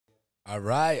All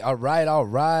right.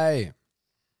 One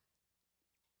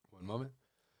moment.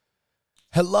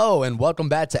 Hello, and welcome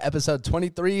back to episode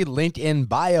 23, Link in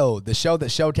Bio, the show that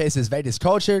showcases Vegas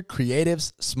culture,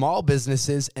 creatives, small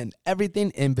businesses, and everything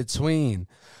in between.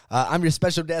 I'm your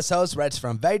special guest host, Rex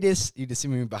from Vegas. You can see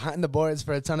me behind the boards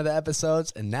for a ton of the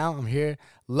episodes, and now I'm here,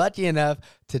 lucky enough,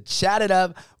 to chat it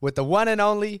up with the one and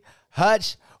only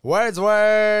Hutch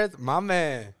Wordsworth, my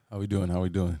man. How we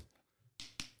doing?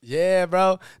 Yeah,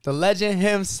 bro. The legend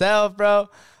himself, bro.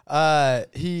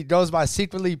 He goes by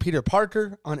secretly Peter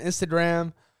Parker on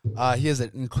Instagram. He has an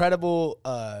incredible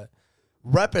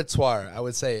repertoire, I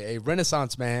would say, a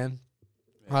Renaissance man.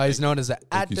 He's known as an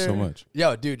actor. Thank you so much.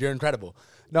 Yo, dude, you're incredible.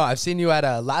 No, I've seen you at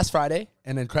last Friday,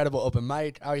 an incredible open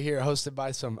mic out here hosted by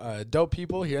some dope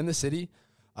people here in the city.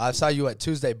 I saw you at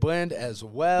Tuesday Blend as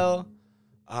well.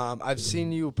 I've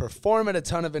seen you perform at a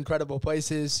ton of incredible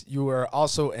places. You are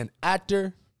also an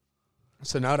actor.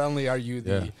 So not only are you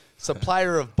the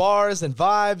supplier of bars and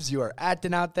vibes, you are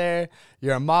acting out there,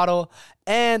 you're a model,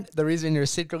 and the reason you're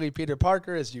secretly Peter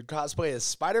Parker is you cosplay as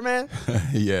Spider-Man?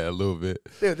 Yeah, a little bit.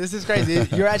 Dude, this is crazy.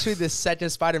 You're actually the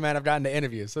second Spider-Man I've gotten to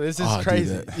interview, so this is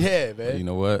crazy. Yeah, man. You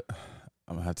know what?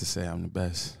 I'm going to have to say I'm the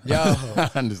best. Yo.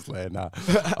 I'm just playing now.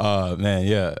 Man,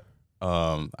 yeah.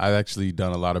 I've actually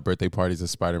done a lot of birthday parties as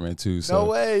Spider-Man too. So,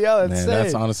 no way, yo, that's man, sick.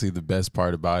 that's honestly the best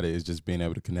part about it is just being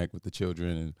able to connect with the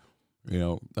children and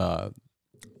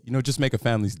just make a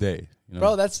family's day. You know?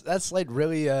 Bro, that's like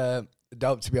really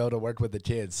dope to be able to work with the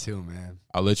kids too, man.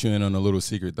 I'll let you in on a little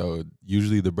secret though.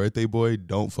 Usually the birthday boy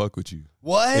don't fuck with you.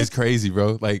 What? It's crazy,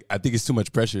 bro. Like I think it's too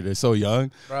much pressure. They're so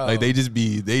young. Bro. Like they just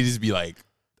be like,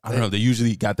 I don't know. They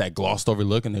usually got that glossed over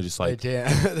look and they're just like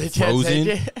they frozen,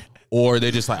 can't or they're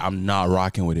just like, I'm not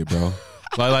rocking with it, bro.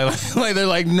 like they're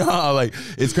like, nah. Like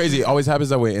it's crazy. It always happens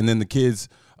that way. And then the kids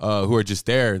who are just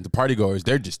there, the party goers,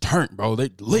 they're just turned, bro.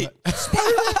 They lit.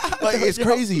 Like it's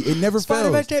crazy. It never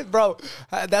fails. Bro,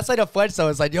 that's like a flex though.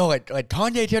 It's like, yo, like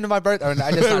Kanye came to my birthday. I mean,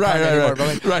 I just not right, Kanye anymore,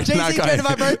 bro. Like, Jay-Z came to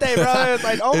my birthday, bro. It's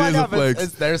like, oh my God,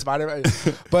 it's there's Spider-Man.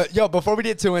 But yo, before we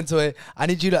get too into it, I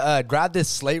need you to grab this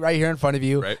slate right here in front of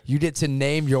you. Right. You get to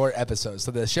name your episode.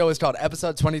 So the show is called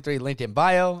Episode 23, Link in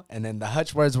Bio, and then the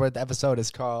Hutch Wordsworth episode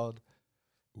is called.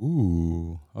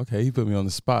 Ooh, okay. He put me on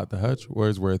the spot. The Hutch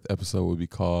Wordsworth episode would be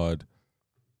called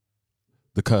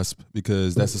The Cusp,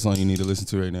 because that's the song you need to listen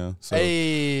to right now. So,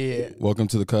 hey, welcome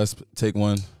to The Cusp. Take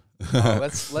one.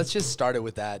 let's just start it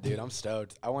with that, dude. I'm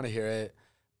stoked. I want to hear it.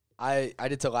 I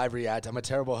did to live react. I'm a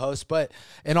terrible host, but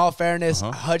in all fairness,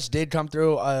 Hutch did come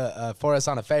through for us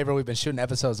on a favor. We've been shooting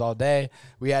episodes all day.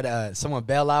 We had someone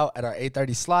bail out at our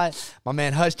 8:30 slot. My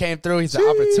man Hutch came through. He's an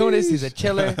opportunist. He's a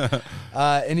killer,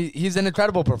 and he's an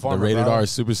incredible performer. The rated R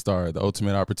superstar, the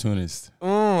ultimate opportunist.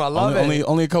 I love it.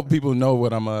 Only a couple people know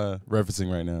what I'm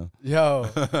referencing right now. Yo,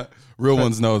 real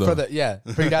ones know though.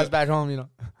 For you guys back home, you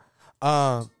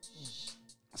know.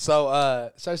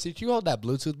 So can you hold that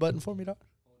Bluetooth button for me, dog?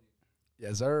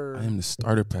 Yes, sir. I am the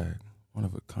starter pack. One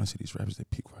of a kind of these rappers that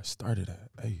peak where I started at.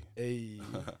 Hey.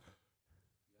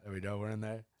 There we go. We're in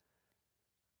there.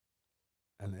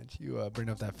 And then you bring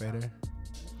up that fader.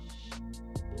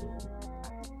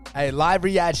 Hey, live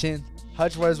reaction.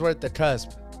 Hutch Wordsworth, The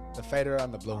Cusp. The fader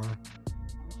on the blue one.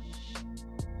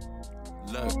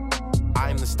 Look,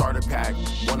 I am the starter pack.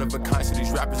 One of a kind, so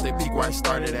these rappers, they peak where I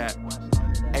started at.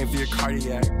 Aim for your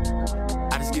cardiac.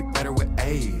 I just get better with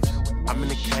age. I'm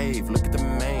in a cave, look at the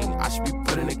main. I should be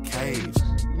put in a cage.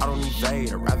 I don't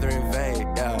invade, I'd rather invade,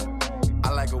 yeah.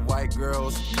 I like a white girl,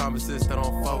 some common sense that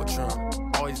don't fuck with Trump.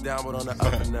 Always down, but on the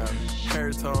up and up.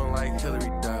 Hair tone like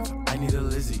Hillary Duff. I need a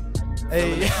Lizzie.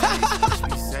 Hey.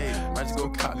 Be safe. Might just go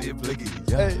copy a blicky.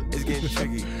 Yeah, hey. It's getting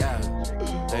tricky, yeah.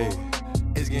 Hey,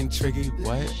 it's getting tricky.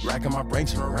 What? Racking my brain,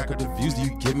 trying to rack up the views. Do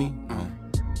you get me?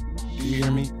 Do you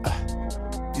hear me?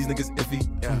 These niggas iffy,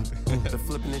 yeah. The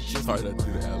flipping it just hard to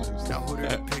do the alleys. Now who they're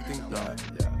depicting,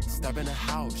 yeah. Step in the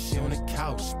house, she on the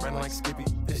couch, spreading like Skippy.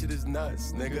 This shit is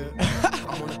nuts, nigga.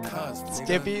 I'm on the cusp, nigga.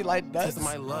 Skippy like nuts. Test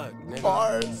my luck, nigga.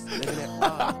 Bars. Living it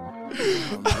up.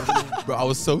 Bro, I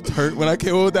was so turned when I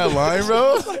came up with that line,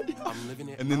 bro. I'm living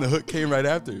it and then the hook came right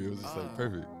after. It was just like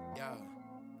perfect. Yeah,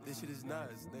 this shit is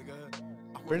nuts,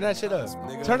 nigga. Bring that shit up.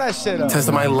 Turn that shit up.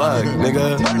 Testing my luck,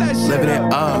 nigga. Turn that shit living up.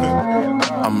 it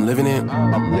up. I'm living it.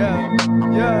 Yeah.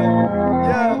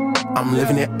 I'm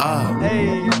living it up.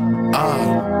 Hey.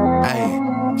 Hey.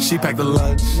 She packed the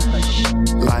lunch.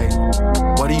 Like,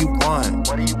 what do you want?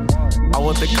 I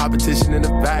want the competition in the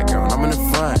background. I'm in the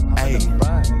front. Hey.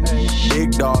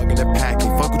 Big dog in the pack.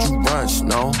 Ain't fuck with you brunch,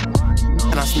 no.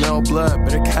 And I smell blood.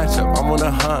 Better catch up. I'm on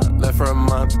a hunt. Left for a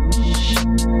month.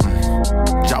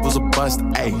 Job was a bust,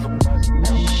 ayy.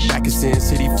 Back in Sin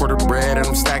City for the bread, and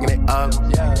I'm stacking it up.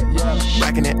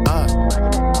 Racking it up.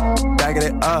 Bagging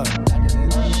it up.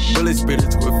 Bullets bitter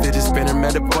to a fidget spinner,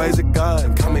 man, the boy's a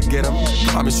gun. Come and get him.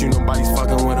 Promise you nobody's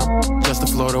fucking with him. Just to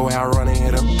flow the way I run and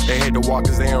hit him. They hate the walk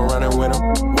cause they ain't running with him.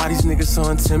 Why these niggas so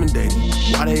intimidating?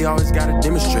 Why they always gotta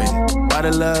demonstrate it? Why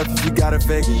the love if you gotta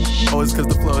fake it? Oh, it's cause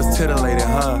the flow is titillating,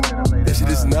 huh? This shit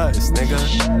is nuts, nigga.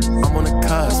 I'm on the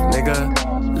cusp,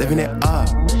 nigga. Living it up.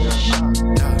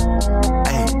 Yeah.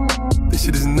 Hey, this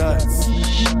shit is nuts.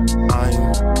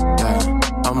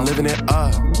 I'm living it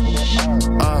up.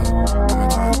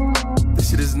 This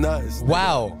shit is nuts.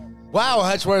 Wow. Wow,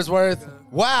 Hutch Wordsworth.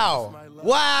 Wow.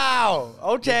 Wow.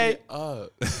 Okay.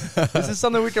 This is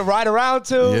something we can ride around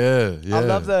to. Yeah. I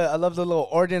love the little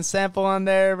organ sample on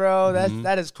there, bro.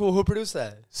 That is cool. Who produced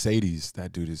that? Sadie's.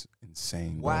 That dude is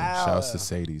insane, bro. Wow. Shouts to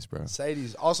Sadie's, bro.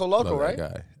 Sadie's. Also local, Love right?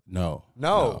 that guy.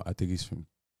 No. I think he's from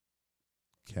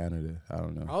Canada. I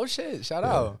don't know. Oh shit! Shout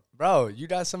out, bro. You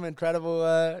got some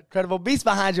incredible beats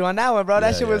behind you on that one, bro.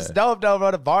 That shit was dope, though,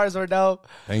 bro. The bars were dope.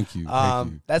 Thank you.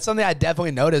 That's something I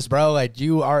definitely noticed, bro. Like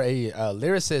you are a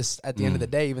lyricist at the end of the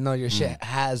day, even though your shit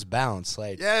has bounce.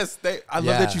 Like yes, I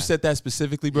love that you said that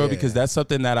specifically, bro, because that's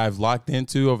something that I've locked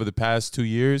into over the past 2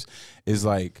 years. Is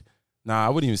like, I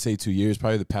wouldn't even say 2 years,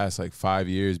 probably the past like 5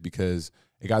 years, because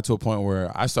it got to a point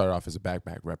where I started off as a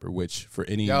backpack rapper, which for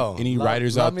any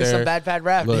writers out there, some backpack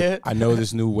rap, look, dude. I know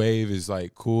this new wave is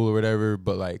like cool or whatever,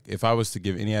 but like if I was to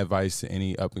give any advice to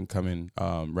any up and coming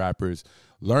rappers,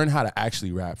 learn how to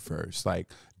actually rap first.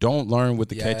 Like, don't learn with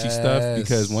the catchy stuff,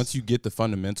 because once you get the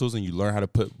fundamentals and you learn how to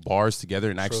put bars together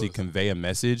and actually convey a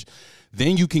message,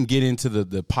 then you can get into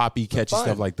the poppy, catchy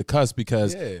stuff like the Cusp,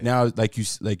 because now, like you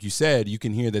said, you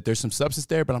can hear that there's some substance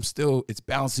there, but it's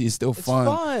bouncy, it's still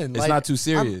fun. It's like, not too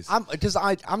serious. I'm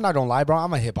not gonna lie, bro.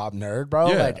 I'm a hip hop nerd,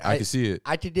 bro. Yeah, like, I can see it.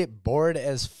 I could get bored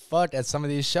as fuck at some of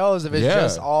these shows if it's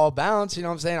just all bounce. You know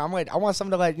what I'm saying? I'm like, I want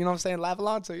something to, like, you know what I'm saying, laugh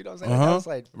along to. You know what I'm saying? I was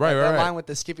like, that line with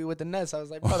the Skippy with the nuts. I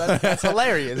was like, bro, that's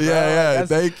hilarious. Bro. Yeah.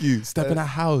 Thank you. Step in a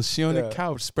house, she on the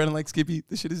couch, spreading like Skippy.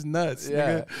 This shit is nuts.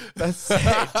 Yeah, that's sick,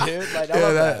 dude. Like, I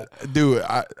love that. Dude,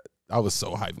 I was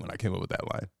so hyped when I came up with that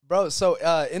line, bro. So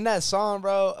in that song,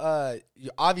 bro,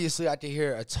 you obviously I could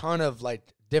hear a ton of like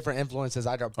different influences.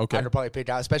 I could probably pick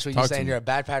out, especially you saying you're a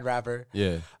backpack rapper.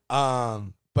 Yeah.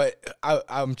 But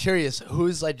I'm curious,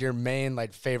 who's like your main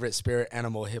like favorite spirit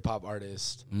animal hip hop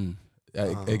artist?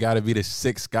 It got to be the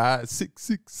 6 guy,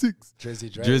 666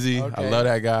 Drizzy. Okay. I love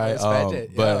that guy.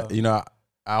 But you know,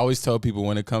 I always tell people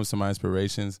when it comes to my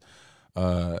inspirations,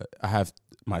 I have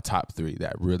my top 3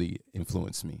 that really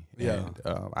influenced me. And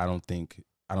I don't think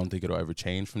it'll ever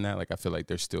change from that. Like, I feel like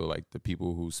they're still like the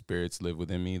people whose spirits live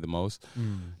within me the most.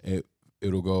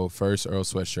 It'll go first, Earl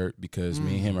Sweatshirt, because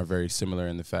me and him are very similar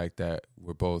in the fact that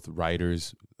we're both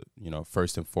writers, you know,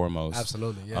 first and foremost.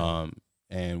 Absolutely, yeah.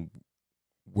 And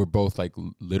we're both like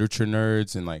literature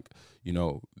nerds and like, you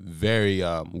know, very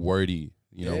wordy,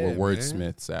 you know, we're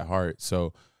wordsmiths at heart.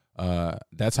 So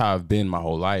that's how I've been my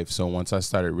whole life. So once I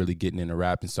started really getting into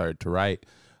rap and started to write,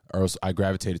 I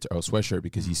gravitated to Earl Sweatshirt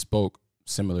because he spoke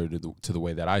similar to the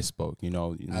way that I spoke, you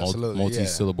know,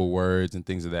 multi-syllable words and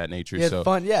things of that nature. He had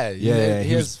fun,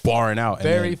 he was barring out.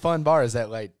 Very fun bars that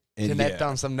like connect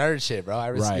on some nerd shit, bro.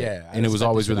 And it was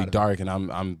always really dark, and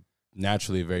I'm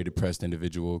naturally a very depressed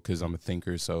individual because I'm a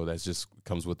thinker, so that just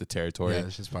comes with the territory. Yeah,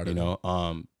 it's just part of it.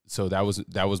 So that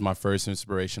was my first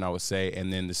inspiration, I would say,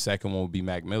 and then the second one would be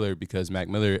Mac Miller, because Mac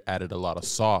Miller added a lot of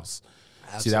sauce.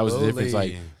 Absolutely. See, that was the difference.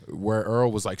 Like, where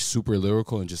Earl was like super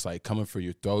lyrical and just like coming for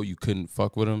your throat, you couldn't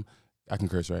fuck with him. I can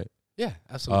curse, right? Yeah,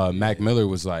 absolutely. Mac Miller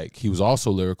was like, he was also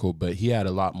lyrical, but he had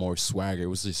a lot more swagger. It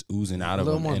was just oozing out of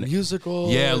him. A little more musical.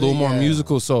 Yeah, a little more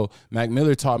musical. So Mac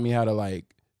Miller taught me how to, like,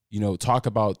 you know, talk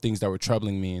about things that were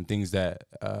troubling me and things that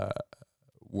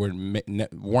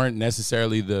weren't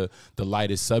necessarily the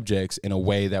lightest subjects in a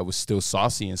way that was still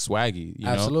saucy and swaggy. You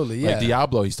Absolutely, know? yeah. Like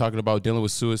Diablo, he's talking about dealing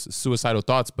with suicidal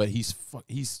thoughts, but he's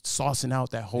saucing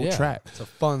out that whole track. It's a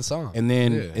fun song. And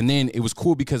then it was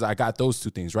cool because I got those two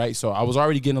things, right? So I was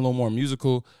already getting a little more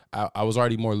musical. I was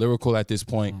already more lyrical at this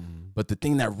point. But the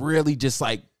thing that really just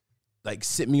like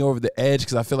sit me over the edge,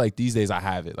 because I feel like these days I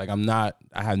have it. Like, I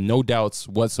have no doubts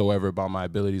whatsoever about my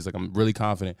abilities. Like, I'm really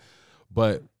confident.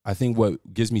 But I think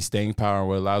what gives me staying power and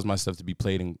what allows my stuff to be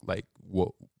played in, like,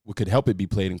 what could help it be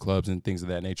played in clubs and things of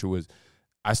that nature was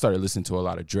I started listening to a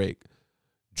lot of Drake.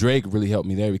 Drake really helped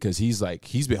me there because he's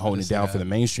been holding it down for the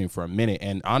mainstream for a minute.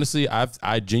 And honestly,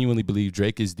 I genuinely believe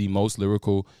Drake is the most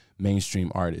lyrical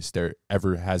mainstream artist there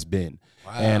ever has been.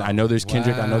 Wow. And I know there's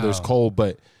Kendrick, I know there's Cole,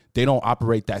 but they don't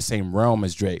operate that same realm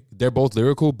as Drake. They're both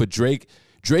lyrical, but Drake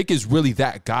Drake is really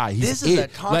that guy. He's This is a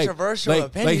controversial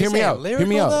opinion. Like, hear me out. Hear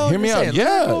me out. Hear me out.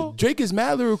 Yeah, lyrical? Drake is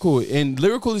mad lyrical, and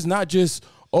lyrical is not just,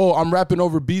 oh, I'm rapping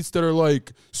over beats that are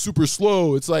like super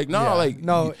slow. It's like,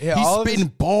 he's spitting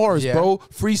bars, bro.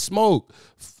 Free smoke.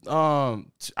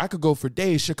 I could go for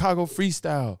days. Chicago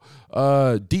freestyle.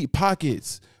 Deep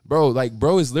pockets. Bro, like,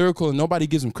 bro is lyrical and nobody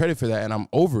gives him credit for that, and I'm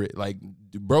over it. Like,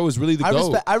 bro is really the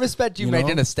GOAT. I respect you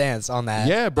making a stance on that.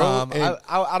 Yeah, bro.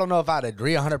 I don't know if I'd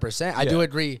agree 100%. I do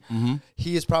agree.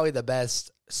 He is probably the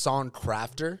best song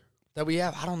crafter that we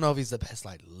have. I don't know if he's the best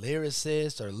like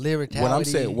lyricist or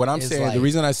lyricality. What I'm saying, the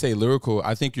reason I say lyrical,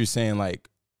 I think you're saying like,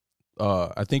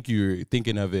 I think you're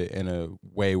thinking of it in a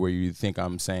way where you think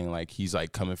I'm saying like he's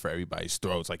like coming for everybody's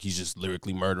throats, like he's just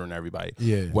lyrically murdering everybody.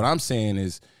 Yeah. What I'm saying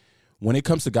is, when it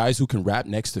comes to guys who can rap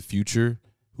next to Future,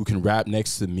 who can rap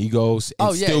next to Migos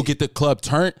and still get the club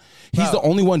turned, he's the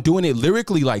only one doing it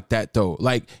lyrically like that though.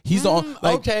 Like he's the only,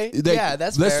 like, okay, yeah,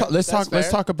 that's fair. Let's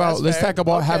talk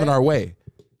about having our way,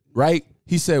 right?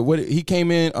 He said what he came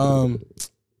in.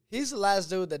 He's the last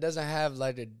dude that doesn't have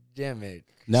like a gimmick.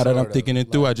 Now that I'm thinking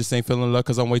it through, I just ain't feeling love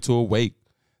because I'm way too awake.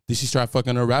 Did she try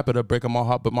fucking a rapper to break my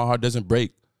heart, but my heart doesn't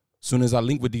break. Soon as I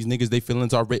link with these niggas, they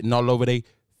feelings are written all over they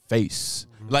face.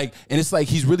 Like, and it's like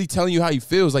he's really telling you how he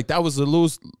feels. Like that was a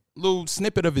little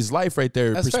snippet of his life right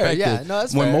there. That's perspective. Fair. Yeah, no,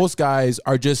 that's when fair. Most guys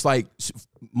are just like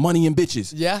money and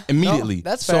bitches. Yeah, immediately. No,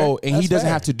 that's so, fair. And that's he doesn't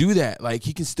fair. have to do that. Like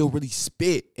he can still really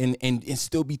spit and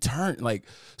still be turned. Like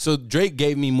so, Drake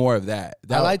gave me more of that.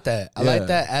 I like that. I like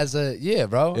that as a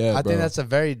bro. Yeah, I bro. think that's a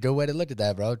very good way to look at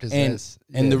that, bro.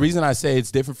 And the reason I say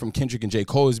it's different from Kendrick and J.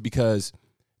 Cole is because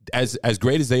as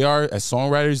great as they are as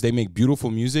songwriters, they make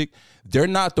beautiful music. They're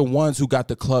not the ones who got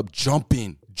the club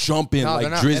jumping like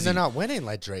Drizzy. And they're not winning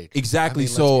like Drake. Exactly.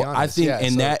 So I think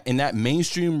in that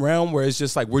mainstream realm where it's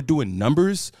just like we're doing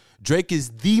numbers, Drake is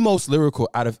the most lyrical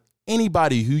out of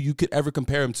anybody who you could ever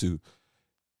compare him to.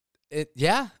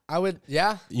 I would.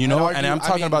 Yeah, you know, and I'm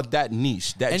talking about that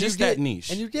niche, that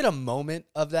niche, and you get a moment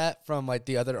of that from like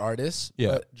the other artists.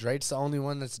 Yeah, but Drake's the only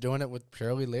one that's doing it with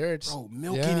purely lyrics. Bro,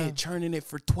 milking it, churning it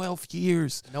for 12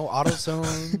 years. No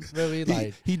auto-tune, really.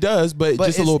 Like he does, but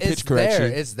just a little pitch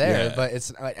correction. It's there, but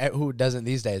it's who doesn't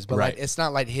these days. But like, it's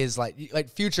not like his like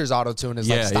Future's auto-tune is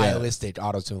like stylistic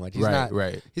auto-tune. Like he's not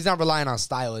He's not relying on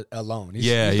style alone. He's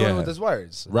doing it with his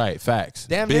words. Right, facts.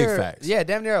 Big facts. Yeah,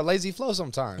 damn near a lazy flow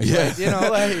sometimes. Yeah, like, you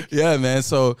know, like. Yeah, man.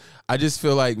 So I just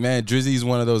feel like, man, Drizzy's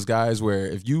one of those guys where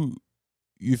if you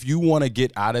want to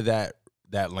get out of that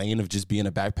lane of just being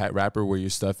a backpack rapper where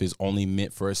your stuff is only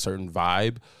meant for a certain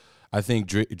vibe, I think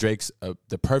Drake's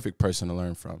the perfect person to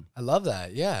learn from. I love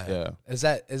that. Yeah. Yeah. Is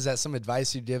that some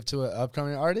advice you give to an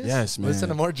upcoming artist? Yes, man. Listen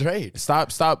to more Drake.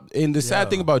 Stop. And the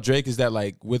sad thing about Drake is that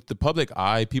like with the public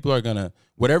eye, people are gonna,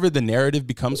 whatever the narrative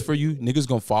becomes for you, niggas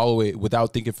gonna follow it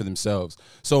without thinking for themselves.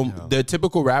 So the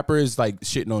typical rapper is like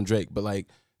shitting on Drake, but like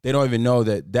they don't even know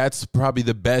that that's probably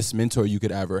the best mentor you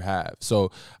could ever have.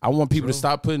 So I want people to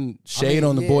stop putting shade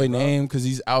on the boy name because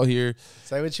he's out here.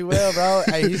 Say what you will, bro.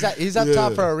 Hey, he's up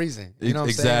top for a reason. You know what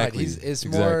I'm saying? Like it's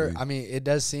more. I mean, it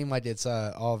does seem like it's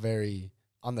all very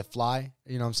on the fly.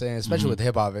 You know what I'm saying? Especially with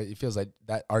hip hop, it feels like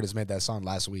that artist made that song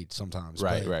last week sometimes.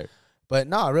 Right. But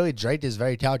no, really, Drake is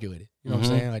very calculated. You know what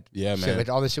I'm saying? Like, yeah, shit, man. like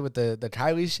all the shit with the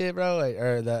Kylie shit, bro, like,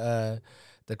 or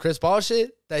the Chris Paul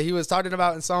shit that he was talking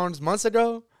about in songs months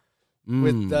ago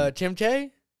with Kim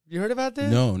K. You heard about this?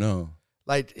 No.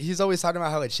 Like he's always talking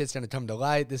about how like shit's gonna come to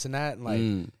light, this and that, and like,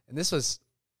 and this was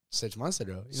 6 months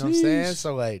ago. You know what I'm saying?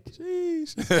 So like,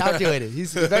 calculated.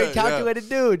 He's a very calculated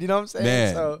dude. You know what I'm saying?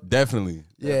 Man, so, definitely.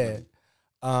 Yeah.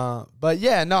 But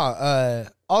yeah, no.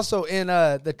 Also in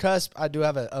the Cusp, I do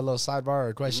have a little sidebar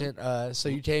or question. So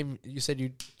you said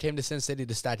you came to Sin City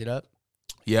to stack it up.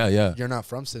 Yeah. You're not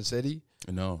from Sin City.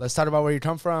 No. Let's talk about where you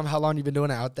come from, how long you've been doing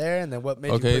it out there, and then what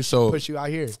made you push you out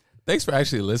here. Thanks for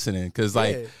actually listening, because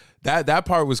like that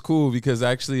part was cool, because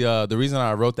actually the reason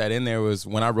I wrote that in there was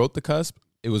when I wrote the Cusp,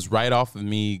 it was right off of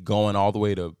me going all the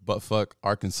way to buttfuck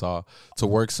Arkansas to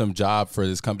work some job for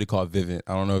this company called Vivint.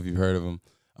 I don't know if you've heard of them.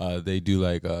 They do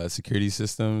like security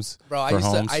systems. Bro,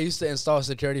 I used to install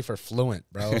security for Fluent,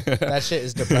 bro. That shit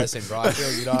is depressing, bro. I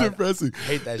feel depressing. I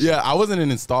hate that shit. Yeah, I wasn't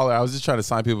an installer. I was just trying to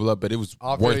sign people up, but it was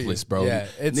worthless, bro. Yeah,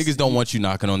 niggas don't want you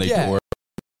knocking on their door.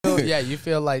 Yeah, you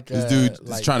feel like this dude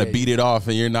is trying to beat it off,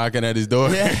 and you're knocking at his door.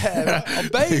 Yeah, I'm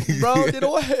baked, bro. Get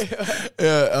away.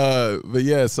 But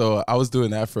yeah, so I was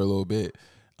doing that for a little bit,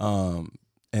 and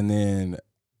then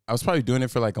I was probably doing it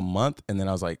for like a month, and then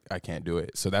I was like, I can't do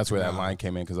it. So that's where that line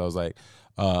came in, because I was like,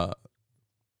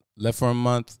 left for a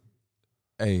month.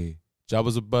 Hey, job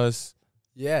was a bust.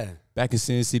 Yeah. Back in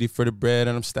Sin City for the bread,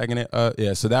 and I'm stacking it up.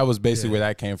 Yeah, so that was basically where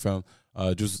that came from.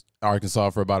 just Arkansas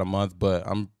for about a month, but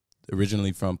I'm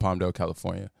originally from Palmdale,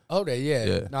 California. Okay, yeah.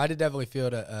 Yeah. No, I did definitely feel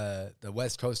the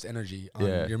West Coast energy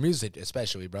on your music,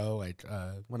 especially, bro. Like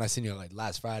when I seen you like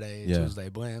last Friday, Tuesday,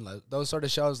 Blend, like those sort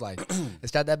of shows, like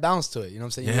it's got that bounce to it. You know what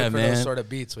I'm saying? You Yeah, look for man. those sort of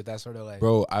beats with that sort of like.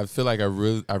 Bro, I feel like I've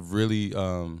really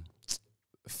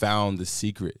found the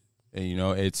secret. And you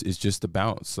know, it's just the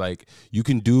bounce. Like you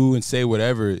can do and say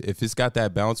whatever. If it's got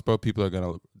that bounce, bro, people are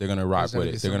gonna rock with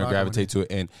it. They're gonna gravitate to it.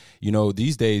 And you know,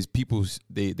 these days people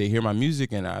they hear my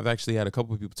music, and I've actually had a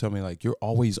couple of people tell me like, you're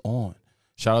always on.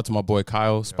 Shout out to my boy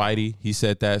Kyle Spidey. He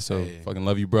said that. So fucking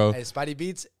love you, bro. Hey, Spidey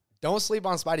Beats. Don't sleep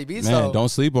on Spidey Beats, man. though. Don't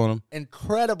sleep on him.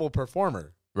 Incredible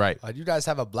performer. Right. You guys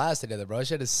have a blast together, bro.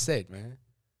 Shit is sick, man.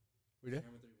 We did?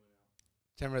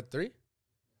 Camera 3?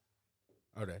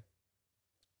 Okay.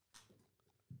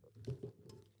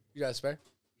 You got a spare?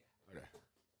 Okay.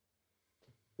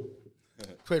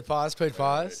 Quick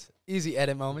pause. Easy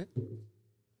edit moment.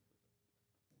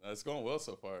 It's going well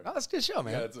so far. Oh, it's a good show,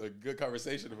 man. Yeah, it's a good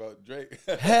conversation about Drake.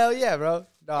 Hell yeah, bro.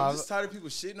 No, I'm just tired of people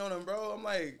shitting on him, bro. I'm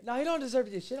like, no, he don't deserve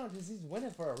to get shit on because he's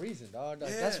winning for a reason, dog.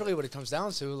 Like, that's really what it comes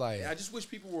down to. Like, I just wish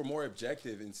people were more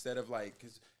objective instead of like,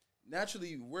 because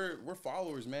naturally we're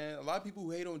followers, man. A lot of people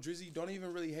who hate on Drizzy don't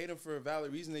even really hate him for a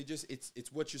valid reason. They just it's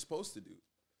what you're supposed to do.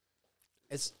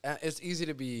 It's easy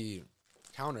to be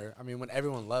counter. I mean, when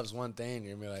everyone loves one thing,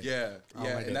 you're gonna be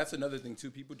like, And that's another thing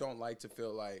too. People don't like to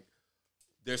feel like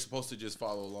they're supposed to just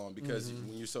follow along because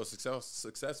when you're so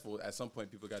successful, at some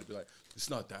point people got to be like, it's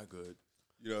not that good,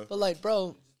 you know. But like,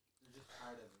 bro,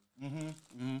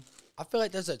 I feel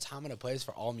like there's a time and a place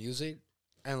for all music,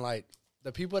 and like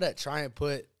the people that try and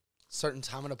put certain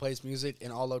time and a place music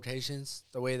in all locations,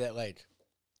 the way that like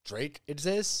Drake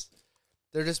exists.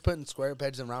 They're just putting square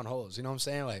pegs in round holes. You know what I'm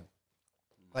saying? Like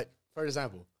for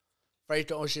example, Frank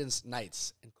Ocean's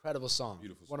Nights, incredible song.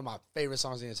 Beautiful song. One of my favorite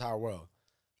songs in the entire world.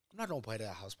 I'm not going to play that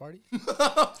at a house party.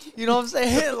 You know what I'm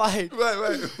saying? Like,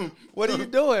 right. What are you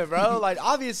doing, bro? Like,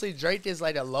 obviously, Drake is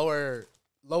like a lower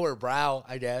brow,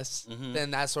 I guess,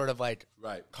 than that sort of like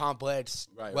complex,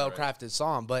 well-crafted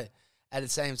song. But at the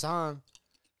same time,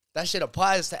 that shit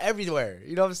applies to everywhere.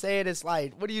 You know what I'm saying? It's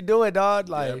like, what are you doing, dog?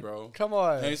 Like, bro. Come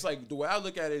on. And it's like, the way I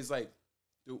look at it is like,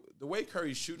 the way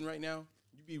Curry's shooting right now,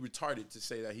 you'd be retarded to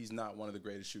say that he's not one of the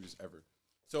greatest shooters ever.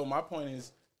 So my point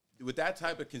is, with that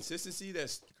type of consistency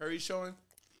that Curry's showing,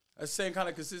 that's the same kind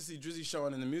of consistency Drizzy's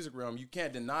showing in the music realm. You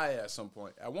can't deny it at some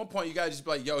point. At one point, you got to just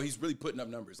be like, yo, he's really putting up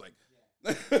numbers. Like,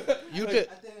 you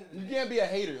can't be a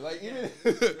hater. Like,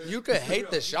 you could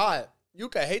hate the shot. You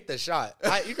can hate the shot.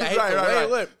 You can hate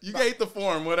right. You can hate the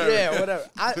form, whatever. Yeah, whatever.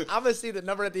 I'm going to see the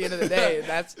number at the end of the day. And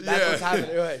that's what's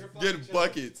happening. Like, getting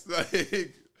buckets.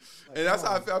 And that's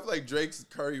how I feel. I feel like Drake's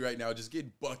Curry right now, just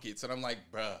getting buckets. And I'm like,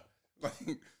 bruh.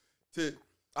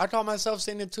 I call myself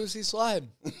singing 2C Slide.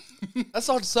 That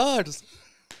song sucks.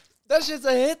 That shit's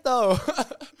a hit, though.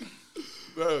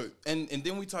 Bro, and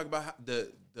then we talk about how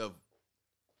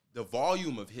the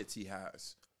volume of hits he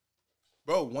has.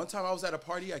 Bro, one time I was at a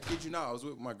party, I kid you not, I was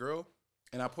with my girl,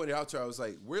 and I pointed out to her, I was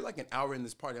like, we're like an hour in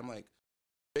this party. I'm like,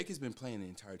 Drake has been playing the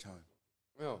entire time.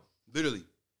 Yeah. Literally.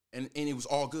 And it was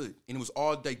all good. And it was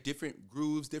all like different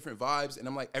grooves, different vibes. And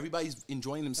I'm like, everybody's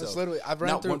enjoying themselves. That's literally,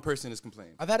 not one person is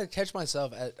complaining. I've had to catch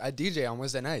myself I DJ on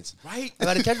Wednesday nights. Right. I've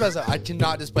had to catch myself. I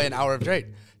cannot just play an hour of Drake.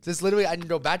 Just literally, I can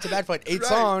go back to back for like 8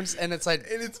 songs, and it's like,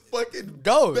 and it's fucking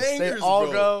goes. Bangers, they all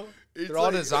bro. go. It's They're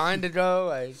all designed to go.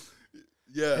 Like,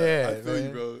 yeah, I feel you,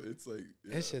 bro. It's like,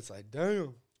 this shit's like,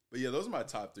 damn. But yeah, those are my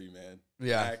top 3, man.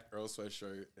 Yeah. Mac, Earl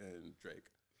Sweatshirt, and Drake.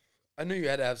 I knew you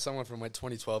had to have someone from like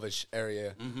 2012-ish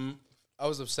area. Mm-hmm. I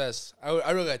was obsessed.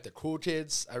 I really like the Cool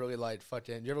Kids. I really liked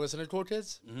fucking. You ever listen to Cool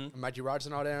Kids? Mm-hmm. Mikey Rocks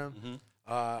and all them.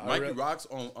 Mm-hmm. Mikey Rocks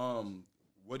on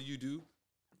What Do You Do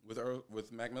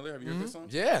with Mac Miller. Have you heard that song?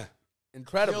 Yeah,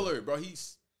 incredible. Killer, bro.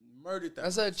 He's murdered that.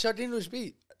 That's a Chuck English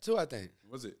beat too, I think.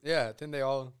 Was it? Yeah, I think they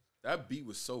all. That beat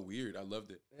was so weird. I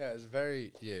loved it. Yeah, it's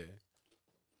very Okay,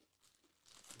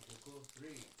 cool. 3,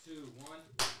 2, 1.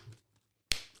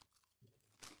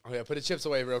 Oh yeah, put the chips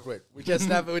away real quick. We can't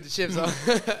snap it with the chips on.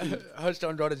 Hutch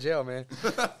don't go to jail, man.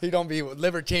 He don't be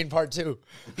Liver King Part 2.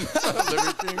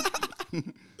 Liver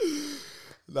King.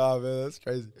 Nah, man, that's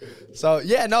crazy. So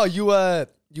yeah, no,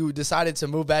 you decided to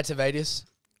move back to Vegas,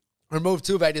 or move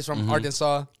to Vegas from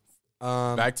Arkansas.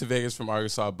 Back to Vegas from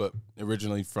Arkansas, but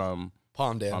originally from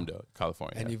Palmdale,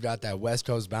 California. And you've got that West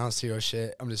Coast bounce to your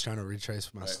shit. I'm just trying to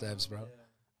retrace my steps, bro.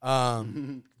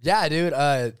 Yeah, dude.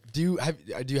 Do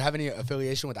you have any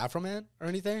affiliation with Afro Man or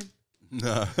anything?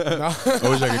 Nah. I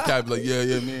wish I could cap like, yeah,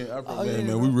 me and Afro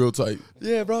man, we real tight.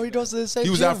 Yeah, bro. He goes to the same. He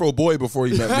was gym. Afro boy before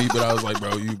he met me, but I was like,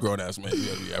 bro, you grown ass man, you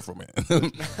gotta be Afro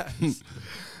man.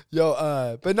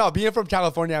 Yo, but no, being from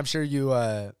California, I'm sure you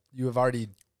have already.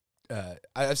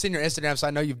 I've seen your Instagram, so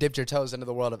I know you've dipped your toes into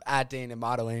the world of acting and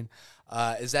modeling.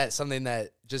 Is that something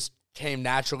that just came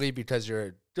naturally because you're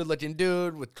a good-looking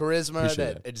dude with charisma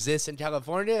that exists in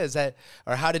California? Is that,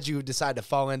 or how did you decide to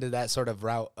fall into that sort of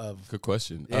route of? Good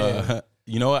question. Yeah.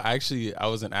 You know what? Actually, I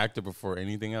was an actor before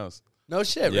anything else. No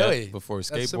shit, really? Before That's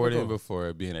super skateboarding, cool.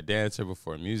 before being a dancer,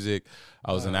 before music,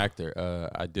 I was an actor.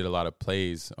 I did a lot of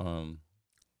plays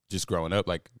just growing up.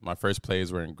 Like, my first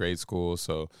plays were in grade school.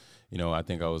 So, you know, I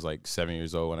think I was like 7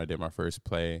 years old when I did my first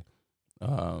play.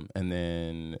 And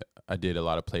then I did a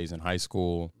lot of plays in high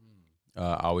school.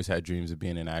 I always had dreams of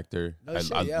being an actor. I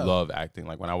love acting.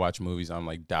 Like, when I watch movies, I'm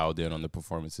like dialed in on the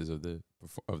performances of the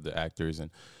actors.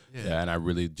 And and I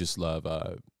really just love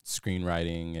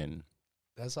screenwriting, and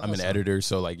That's awesome. I'm an editor,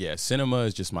 so like cinema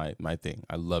is just my thing.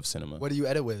 I love cinema. What do you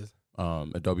edit with?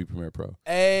 Adobe Premiere Pro.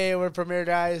 Hey, we're Premiere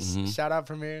guys. Shout out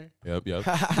Premiere. Yep.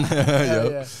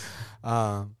 Yeah.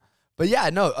 But yeah,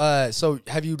 no. So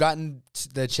have you gotten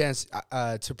the chance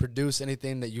to produce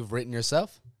anything that you've written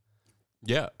yourself?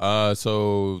 Yeah.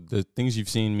 So the things you've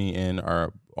seen me in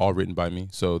are all written by me.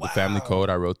 So the Family Code,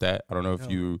 I wrote that. I don't know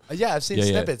if you. Yeah, I've seen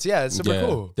snippets. Yeah, it's super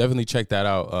cool. Definitely check that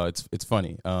out. It's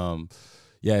funny.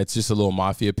 Yeah, it's just a little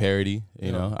mafia parody.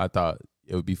 You know, I thought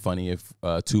it would be funny if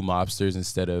two mobsters,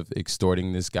 instead of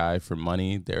extorting this guy for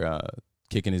money, they're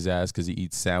kicking his ass because he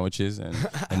eats sandwiches, and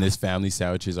this family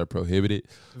sandwiches are prohibited,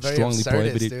 Very strongly absurdist,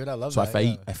 prohibited. dude. I love so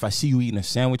that. if I see you eating a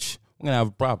sandwich, I'm gonna have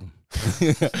a problem.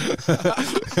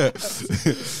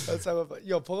 That's how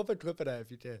yo, pull up a clip of that if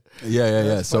you can.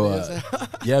 Yeah. So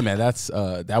funny yeah, man,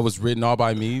 that was written all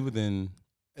by me within.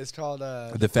 It's called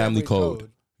the Family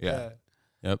Code. Yeah.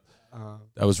 Yep.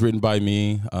 That was written by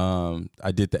me.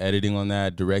 I did the editing on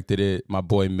that, directed it. My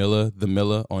boy Milla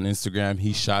on Instagram,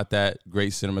 he shot that.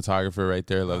 Great cinematographer right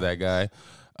there. Love that guy.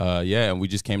 And we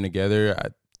just came together.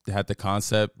 I had the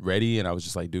concept ready, and I was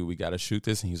just like, dude, we got to shoot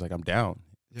this. And he was like, I'm down.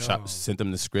 Sent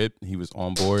him the script. He was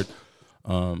on board.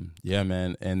 Yeah,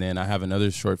 man. And then I have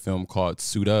another short film called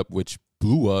Suit Up, which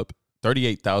blew up.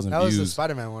 38,000 views. That was the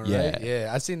Spider-Man one, right?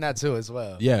 Yeah, I've seen that too as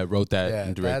well. Yeah, wrote that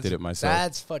and directed it myself.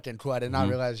 That's fucking cool. I did not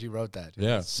realize you wrote that. Dude.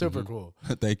 Yeah. That's super cool.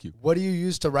 Thank you. What do you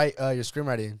use to write your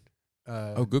screenwriting?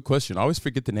 Good question. I always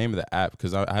forget the name of the app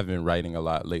because I haven't been writing a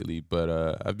lot lately,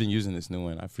 but I've been using this new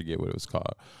one. I forget what it was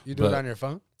called. You do it on your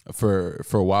phone? For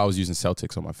a while, I was using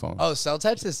Celtics on my phone. Oh,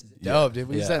 Celtics is dope, dude.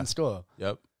 We used that in school.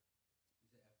 Yep.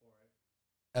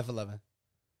 F11.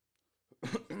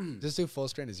 Just do full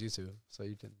screen as YouTube so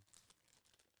you can.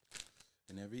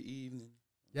 And every evening.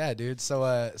 Yeah, dude.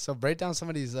 So break down some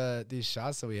of these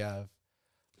shots that we have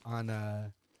on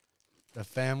the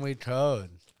Family Code.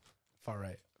 Far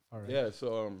right. Yeah,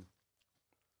 so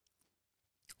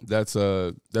that's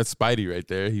Spidey right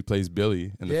there. He plays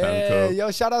Billy in the Family Code.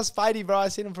 Yo, shout out Spidey, bro. I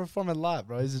seen him perform a lot,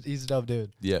 bro. He's a dope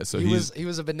dude. Yeah, so he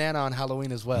was a banana on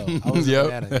Halloween as well. I was a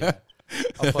banana. Yeah.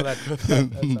 I'll pull that clip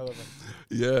up.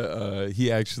 Yeah,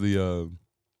 he actually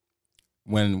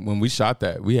when we shot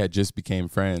that, we had just became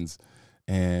friends,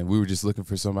 and we were just looking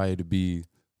for somebody to be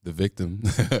the victim.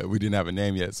 We didn't have a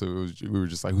name yet, so we were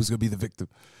just like, who's gonna be the victim?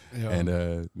 Yeah.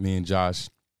 And me and Josh,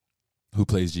 who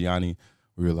plays Gianni,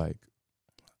 we were like,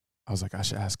 I was like, I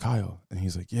should ask Kyle, and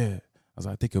he's like, yeah. I was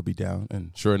like, I think he'll be down,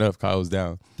 and sure enough, Kyle was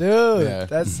down. Dude,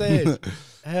 that's it.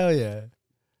 Hell yeah.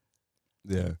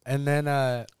 Yeah. And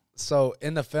then so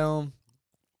in the film,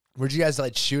 where'd you guys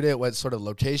like shoot it? What sort of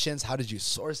locations? How did you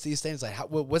source these things? Like,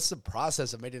 what's the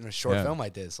process of making a short film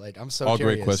like this? Like, I'm so all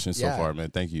curious. Great questions so far,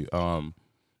 man. Thank you.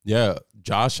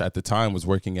 Josh at the time was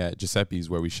working at Giuseppe's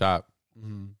where we shot,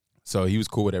 so he was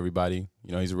cool with everybody.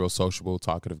 You know, he's a real sociable,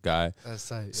 talkative guy. That's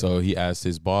tight. So he asked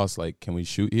his boss, like, "Can we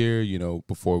shoot here? You know,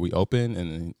 before we open?"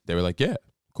 And they were like, "Yeah,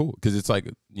 cool," because it's like,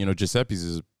 you know, Giuseppe's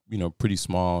is, you know, pretty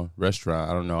small restaurant.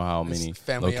 I don't know how many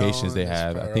locations they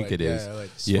have. I think it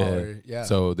is. Yeah.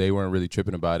 So they weren't really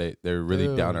tripping about it. They're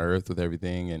really down to earth with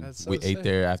everything. And we ate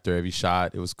there after every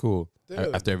shot. It was cool.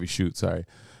 After every shoot, sorry.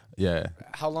 Yeah.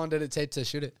 How long did it take to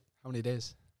shoot it? How many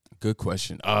days? Good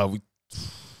question.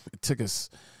 It took us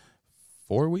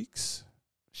 4 weeks.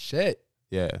 Shit.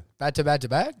 Yeah. Back to back to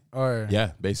back? Or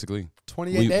yeah, basically.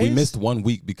 28 days? We missed 1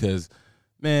 week because,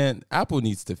 man, Apple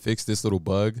needs to fix this little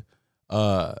bug.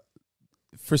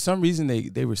 For some reason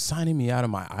they were signing me out of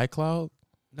my iCloud.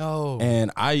 No.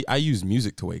 And I use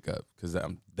music to wake up because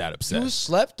I'm that obsessed. You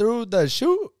slept through the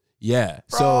shoot? Yeah.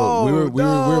 Bro, so we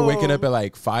were waking up at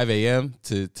like 5 a.m.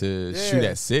 to shoot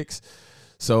at 6.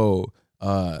 So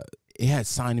it had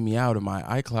signed me out of my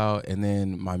iCloud, and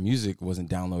then my music wasn't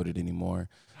downloaded anymore.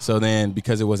 So then,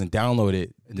 because it wasn't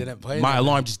downloaded, it didn't play. My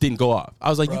alarm just didn't go off. I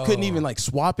was like, you couldn't even like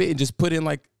swap it and just put in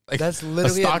like like That's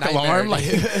literally a stock nightmare, alarm. Like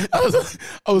dude.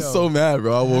 I was so mad,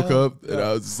 bro. I woke up and no.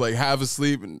 I was just like half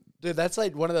asleep and Dude, that's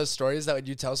like one of those stories that when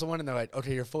you tell someone and they're like,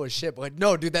 okay, you're full of shit. But like,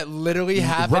 no, dude, that literally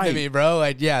happened to Right. me, bro.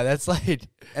 Like, yeah, that's like,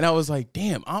 and I was like,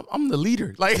 damn, I'm the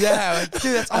leader. Like, yeah, like,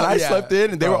 dude, that's all. and I yeah. slept in,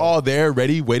 and they were all there,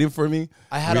 ready, waiting for me.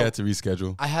 I had we a- had to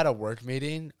reschedule. I had a work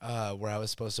meeting where I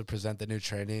was supposed to present the new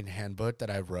training handbook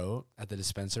that I wrote at the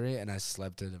dispensary, and I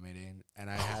slept through the meeting. And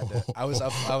I had to, I was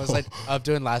like up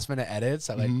doing last minute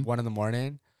edits at like 1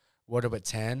 a.m. Woke up at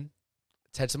 10.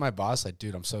 Texted my boss like,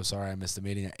 dude, I'm so sorry I missed the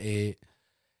meeting at 8.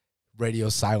 Radio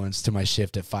silence to my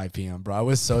shift at 5 p.m., bro. I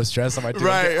was so stressed. I'm like, dude,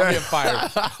 I'm getting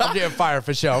fired. I'm getting fired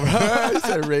for sure, bro. I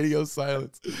said radio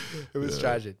silence. It was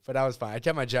tragic, but I was fine. I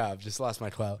kept my job, just lost my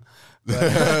clout.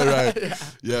 Right.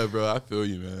 Yeah, bro. I feel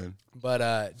you, man.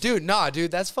 But dude,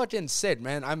 that's fucking sick,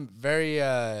 man. I'm very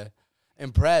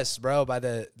impressed, bro, by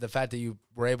the fact that you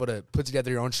were able to put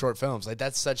together your own short films. Like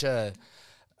that's such a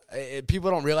people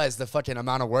don't realize the fucking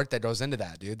amount of work that goes into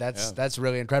that, dude. That's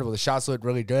really incredible. The shots look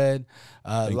really good.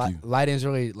 Lighting's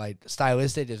really like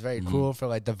stylistic. It's very cool for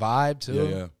like the vibe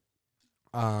too.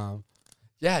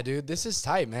 Yeah, dude. This is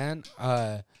tight, man.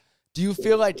 Do you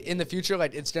feel like in the future,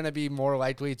 like it's gonna be more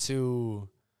likely to,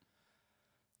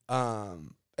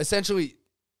 essentially,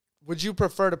 would you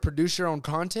prefer to produce your own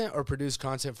content or produce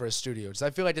content for a studio? Because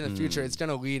I feel like in the future, it's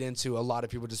gonna lead into a lot of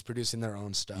people just producing their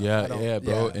own stuff. Yeah,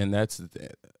 bro. And that's the thing.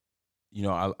 You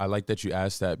know, I like that you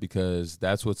asked that because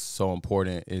that's what's so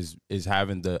important is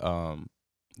having the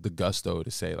gusto to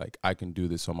say like I can do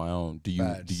this on my own. Do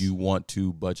you want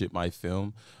to budget my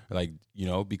film? Like, you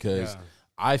know, because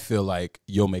I feel like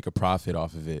you'll make a profit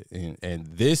off of it. And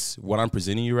this, what I'm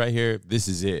presenting you right here, this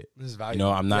is it. This is valuable.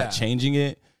 You know, I'm not changing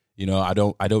it. You know, I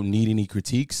don't need any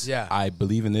critiques. Yeah. I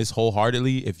believe in this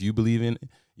wholeheartedly. If you believe in it,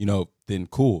 you know, then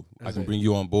cool. I can bring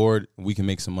you on board and we can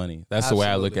make some money. That's the way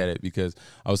I look at it because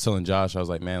I was telling Josh, I was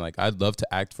like, man, like I'd love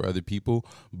to act for other people,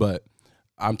 but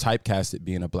I'm typecasted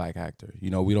being a black actor.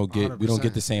 You know, we don't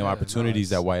get the same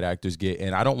opportunities that white actors get.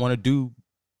 And I don't want to do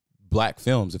black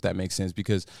films, if that makes sense,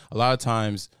 because a lot of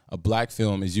times a black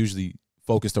film is usually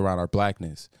focused around our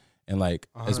blackness. And like,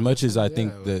 as much as I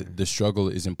think the struggle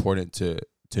is important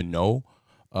to know,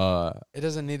 it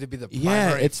doesn't need to be the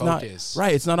primary focus. Not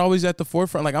right. It's not always at the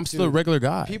forefront. Like I'm still a regular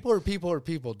guy. People are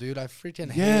people, dude. I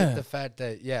freaking hate the fact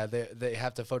that they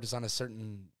have to focus on a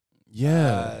certain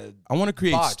I want to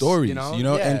create stories, you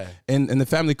know? And in the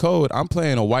family code, I'm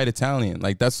playing a white Italian.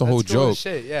 Like that's the whole joke.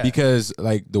 Shit, because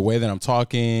like the way that I'm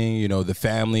talking, you know, the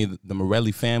family, the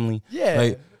Morelli family,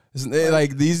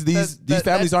 like these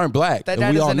families aren't black, that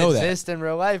and we all know that exist in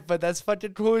real life, but that's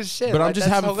fucking cool as shit. But like, I'm just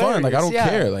having fun. Like I don't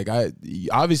care. Like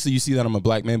obviously you see that I'm a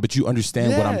black man, but you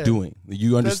understand what I'm doing.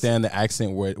 You understand the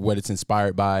accent, what it's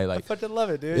inspired by. Like I fucking love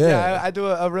it, dude. Yeah, I do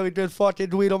a really good fucking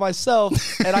duet on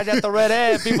myself, and I got the red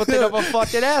hair. And people think I'm a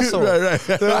fucking asshole.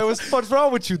 Right. What's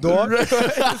wrong with you, dog?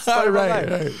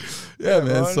 Right. Yeah,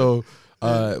 man. So.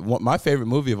 My favorite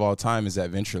movie of all time is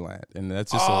Adventureland, and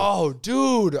that's just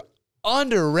dude,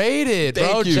 underrated,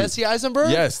 bro. Jesse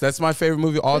Eisenberg. Yes, that's my favorite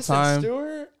movie of all time.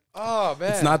 Stewart? Oh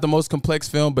man, it's not the most complex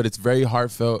film, but it's very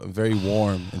heartfelt and very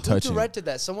warm and touching. Who directed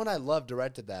that? Someone I love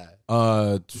directed that.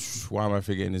 Why am I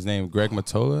forgetting his name? Greg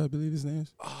Mottola, I believe his name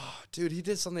is. Oh, dude, he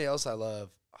did something else I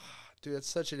love. Oh, dude, it's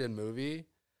such a good movie.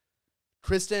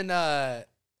 Kristen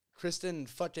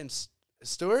fucking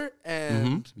Stewart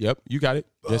and Yep, you got it.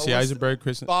 Jesse Eisenberg,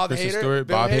 Kristen Stewart,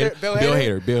 Bill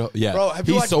Hader. Yeah, bro, have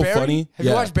you watched so Barry? funny. Have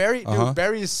you watched Barry? Dude,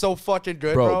 Barry is so fucking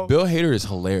good, bro. Bill Hader is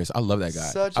hilarious. I love that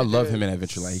guy. I love him in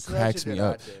Adventureland. He cracks me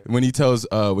up. When he tells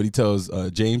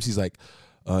James, he's like,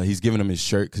 he's giving him his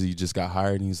shirt because he just got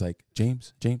hired, and he's like,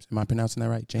 James, am I pronouncing that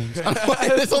right? James.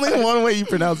 There's only one way you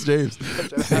pronounce James.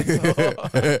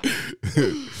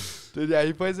 Dude, yeah,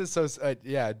 he plays it so.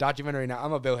 Documentary now.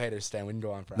 I'm a Bill Hader stan. We can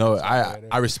go on for hours. No,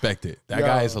 I respect it. That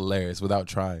guy is hilarious without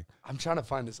trying. I'm trying to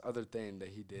find this other thing that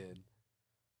he did.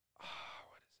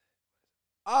 What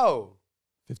is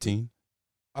it? 15.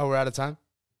 Oh, we're out of time?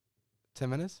 10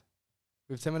 minutes?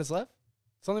 We have 10 minutes left?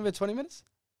 It's only been 20 minutes?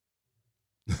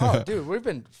 Oh, dude,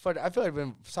 I feel like we've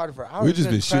been talking for hours. We've just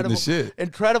been shooting the shit.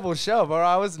 Incredible show, bro.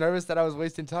 I was nervous that I was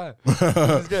wasting time. This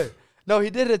is good. No,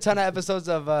 he did a ton of episodes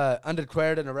of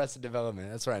Undeclared and Arrested Development.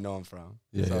 That's where I know him from.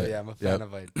 I'm a fan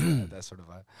of like that sort of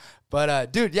vibe.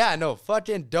 But dude,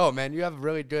 fucking dope, man. You have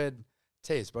really good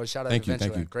taste, bro. Shout out to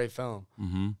Adventureland. Great film.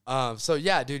 Mm-hmm. So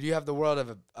yeah, dude, you have the world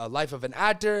of a life of an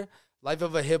actor, life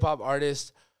of a hip hop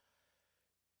artist.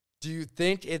 Do you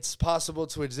think it's possible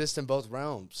to exist in both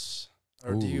realms?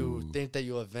 Or do you think that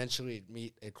you'll eventually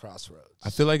meet a crossroads? I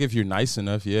feel like if you're nice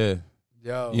enough, yeah.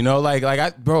 Yo. You know,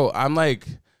 I'm like,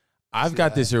 I've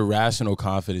got this irrational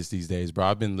confidence these days, bro.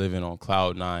 I've been living on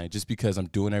cloud 9 just because I'm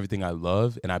doing everything I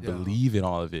love and I believe in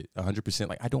all of it 100%.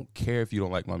 Like, I don't care if you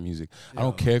don't like my music. I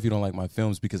don't care if you don't like my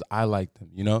films because I like them,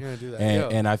 you know? Do that.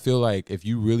 And I feel like if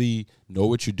you really know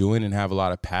what you're doing and have a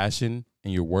lot of passion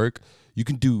in your work, you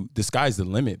can do, the sky's the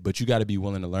limit, but you got to be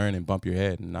willing to learn and bump your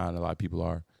head, and not a lot of people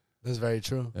are. That's very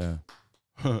true. Yeah.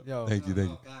 Yo. Thank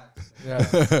you. Yeah.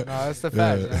 No, that's the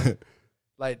fact, man.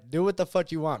 Like, do what the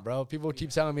fuck you want, bro. People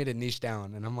keep telling me to niche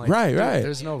down, and I'm like, right.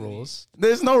 There's no rules.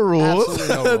 There's no rules.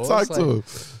 Absolutely no rules. Talk to him.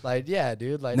 Like, yeah,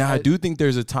 dude. Like, now, I do think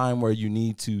there's a time where you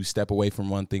need to step away from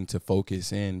one thing to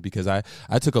focus in, because I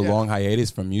took a long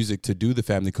hiatus from music to do the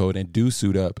Family Code and do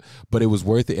Suit Up, but it was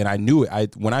worth it, and I knew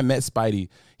it. When I met Spidey,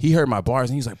 he heard my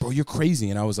bars, and he's like, bro, you're crazy,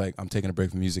 and I was like, I'm taking a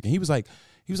break from music, and he was like,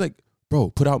 bro,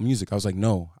 put out music. I was like,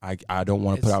 no, I don't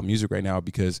want to put out music right now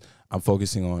because I'm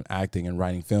focusing on acting and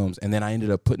writing films. And then I ended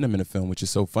up putting them in a film, which is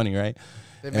so funny, right?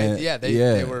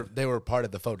 They were part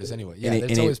of the focus anyway. Yeah,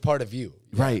 it's always part of you.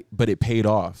 Right, but it paid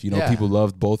off. You know, people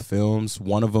loved both films.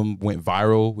 One of them went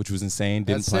viral, which was insane.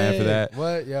 Didn't plan for that.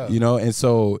 What? Yeah. You know, and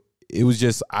so it was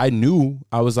just, I knew,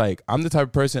 I was like, I'm the type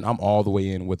of person, I'm all the way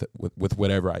in with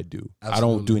whatever I do. Absolutely. I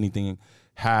don't do anything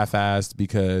half-assed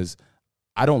because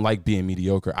I don't like being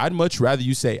mediocre. I'd much rather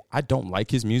you say I don't like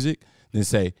his music than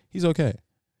say he's okay.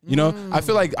 You know, I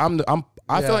feel like I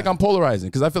feel like I'm polarizing,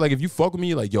 because I feel like if you fuck with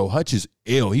me, like, yo, Hutch is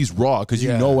ill, he's raw, because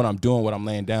you know what I'm doing, what I'm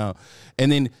laying down. And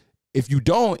then if you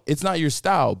don't, it's not your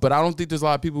style. But I don't think there's a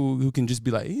lot of people who can just be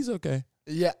like, he's okay.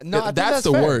 Yeah, no, I think that's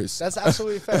the fair. worst. That's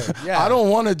absolutely fair. Yeah, I don't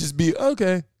want to just be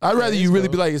okay. I'd rather you really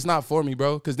be like, it's not for me,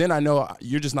 bro, because then I know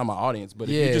you're just not my audience. But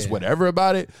if you're just whatever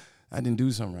about it, I didn't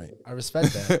do something right. I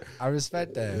respect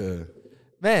that. Yeah.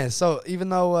 Man, so even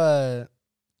though,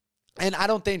 and I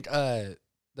don't think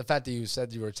the fact that you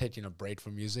said you were taking a break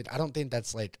from music, I don't think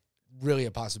that's like really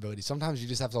a possibility. Sometimes you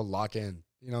just have to lock in.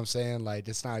 You know what I'm saying? Like,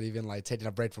 it's not even like taking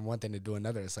a break from one thing to do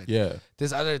another. It's like,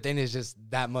 this other thing is just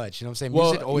that much. You know what I'm saying?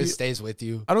 Music always stays with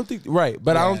you. I don't think,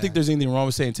 but I don't think there's anything wrong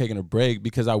with saying taking a break,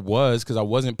 because I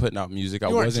wasn't putting out music. I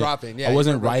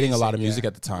wasn't writing a lot of music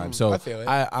at the time. So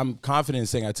I'm confident in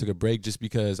saying I took a break just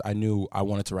because I knew I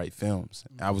wanted to write films.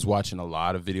 I was watching a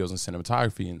lot of videos on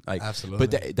cinematography, and like, absolutely.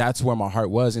 But that's where my heart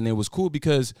was. And it was cool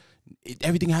because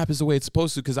everything happens the way it's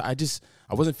supposed to, because I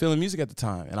wasn't feeling music at the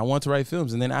time, and I wanted to write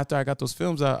films. And then after I got those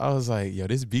films, I was like, yo,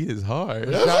 this beat is hard.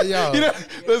 You know,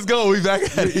 let's go. We back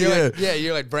at it.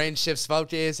 You're like brain shifts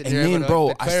focus. And then,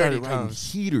 bro, I started writing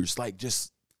heaters, like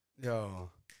just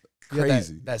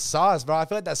crazy. That sauce, bro. I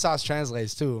feel like that sauce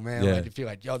translates too, man. Like, you feel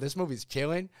like, yo, this movie's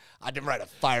killing. I didn't write a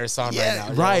fire song right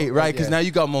now. Right. Because now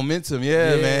you got momentum.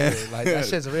 Yeah, man. Like, that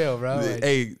shit's real, bro. Like,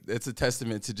 hey, it's a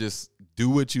testament to just do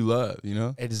what you love, you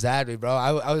know? Exactly, bro.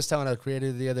 I was telling a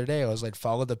creator the other day, I was like,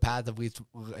 follow the path of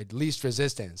least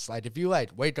resistance. Like, if you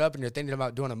like wake up and you're thinking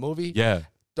about doing a movie,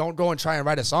 don't go and try and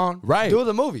write a song. Right. Do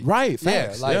the movie. Right.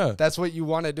 Facts. That's what you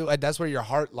want to do. Like, that's where your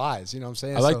heart lies. You know what I'm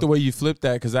saying? I like the way you flipped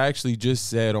that, because I actually just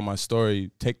said on my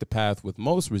story, take the path with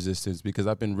most resistance, because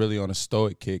I've been really on a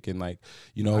stoic kick, and like,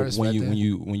 you know, when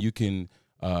you can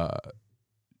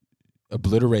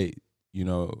obliterate, you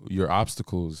know, your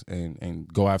obstacles and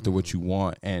go after what you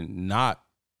want and not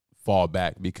fall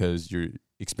back because you're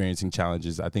experiencing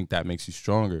challenges, I think that makes you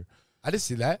stronger. I did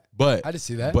see that. But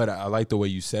I like the way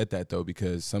you said that, though,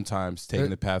 because sometimes taking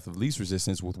the path of least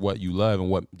resistance with what you love and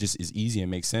what just is easy and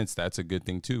makes sense, that's a good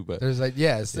thing too. But there's like,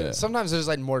 sometimes there's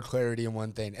like more clarity in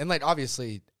one thing. And like,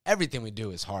 obviously everything we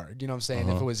do is hard. You know what I'm saying?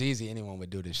 If it was easy, anyone would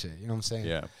do this shit. You know what I'm saying?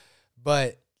 Yeah.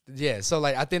 But so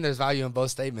like, I think there's value in both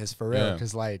statements for real.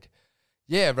 Cause like,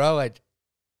 yeah, bro, like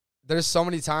there's so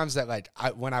many times that like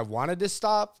when I wanted to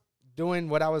stop doing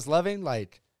what I was loving,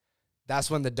 like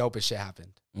that's when the dopest shit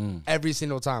happened. Every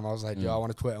single time I was like, yo, I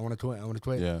want to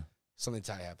quit. Yeah. Something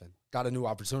tight happened. Got a new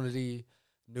opportunity,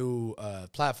 new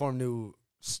platform, new,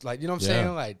 like, you know what I'm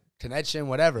saying? Like connection,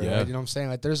 whatever. Yeah. Like, you know what I'm saying?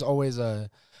 Like there's always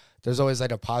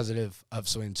like a positive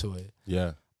upswing to it.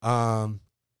 Yeah.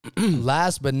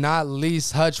 Last but not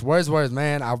least, Hutch Wordsworth,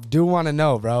 man. I do want to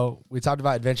know, bro. We talked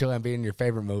about Adventureland being your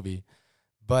favorite movie,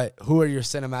 but who are your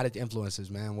cinematic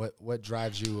influences, man? What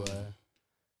drives you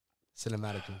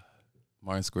cinematically?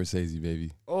 Martin Scorsese,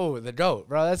 baby. Oh, the GOAT,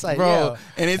 bro. That's like, bro.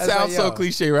 And it sounds so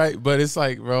cliche, right? But it's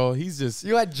like, bro, he's just,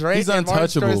 you had Drake. He's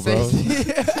untouchable, bro.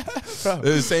 Bro.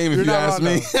 The same if you ask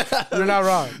me. You're not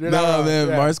wrong. Man.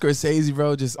 Yeah. Martin Scorsese,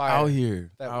 bro, just out here.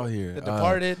 The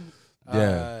Departed.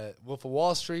 Wolf of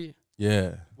Wall Street.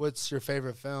 Yeah. What's your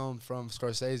favorite film from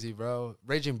Scorsese, bro?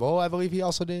 Raging Bull, I believe he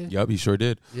also did. Yup, he sure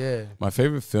did. Yeah. My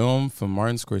favorite film from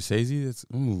Martin Scorsese,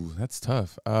 that's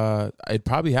tough. It'd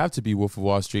probably have to be Wolf of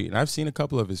Wall Street, and I've seen a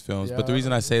couple of his films, but the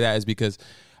reason I say that is because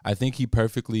I think he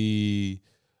perfectly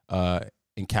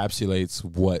encapsulates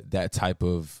what that type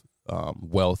of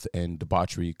wealth and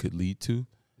debauchery could lead to.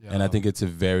 And I think it's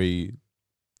very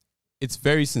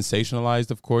sensationalized,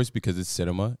 of course, because it's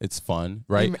cinema. It's fun,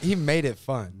 right? He made it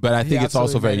fun. But I think it's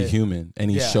also very human,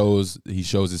 and he shows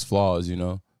his flaws, you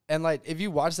know? And, like, if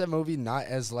you watch that movie not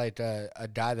as, like, a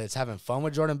guy that's having fun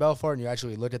with Jordan Belfort and you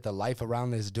actually look at the life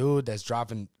around this dude that's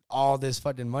dropping all this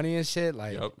fucking money and shit,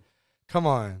 like, come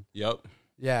on. Yep.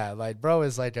 Yeah, like, bro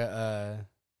is like a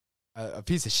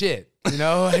piece of shit, you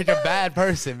know? Like a bad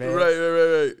person, man.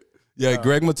 Right. Yeah,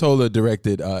 Greg Mottola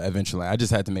directed Adventureland. I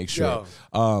just had to make sure.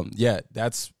 Yeah,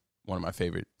 that's one of my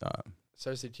favorite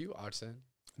Seriously, to you, Oxen,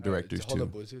 directors, hold too.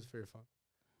 up Bluetooth for your phone.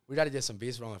 We got to get some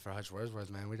beats rolling for Hutch Wordsworth,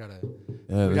 man. We got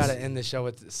to end the show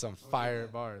with some fire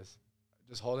bars.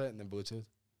 Just hold it and then Bluetooth.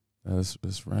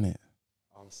 Let's run it.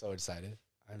 I'm so excited.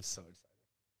 I'm so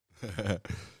excited.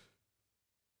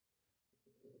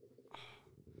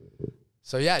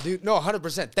 So, yeah, dude. No,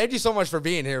 100%. Thank you so much for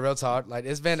being here, real talk. Like,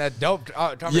 it's been a dope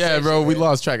conversation. Yeah, bro. We man.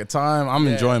 lost track of time. I'm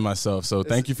enjoying myself, so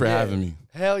thank you for having me.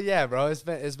 Hell yeah, bro. It's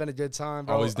been a good time,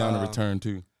 bro. Always down to return,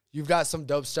 too. You've got some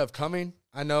dope stuff coming,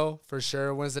 I know, for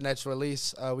sure. When's the next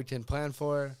release we can plan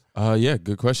for? Yeah,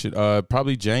 good question.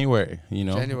 Probably January, you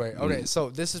know. January. Okay, so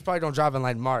this is probably going to drop in,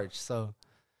 like, March, so.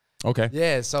 Okay.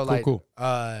 Yeah, so, cool.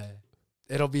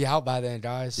 It'll be out by then,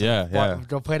 guys. So yeah.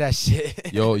 Go play that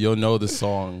shit. You'll know the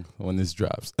song when this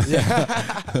drops.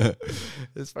 Yeah.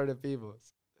 It's for the people.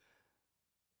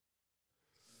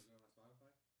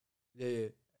 Yeah.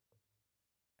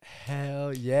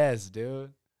 Hell yes,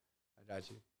 dude. I got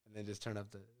you. And then just turn up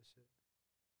the shit.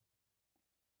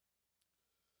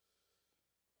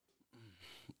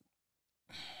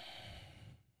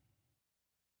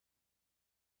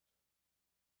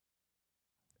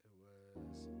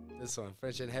 This one,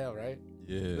 French in Hell, right?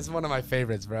 Yeah. This is one of my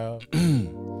favorites, bro.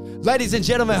 Ladies and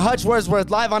gentlemen, Hutch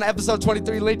Wordsworth live on episode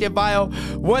 23, link in bio.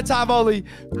 One time only.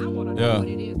 I want to know what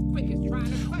it is quick as trying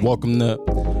to fight. Welcome to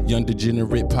young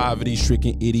degenerate,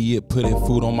 poverty-stricken idiot, putting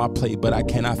food on my plate, but I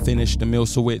cannot finish the meal,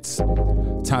 so it's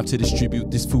time to distribute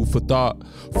this food for thought.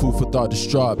 Food for thought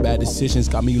distraught, bad decisions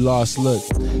got me lost. Look,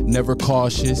 never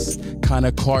cautious,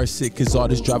 kinda car sick, cause all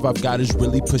this drive I've got is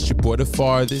really push your boy the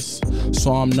farthest.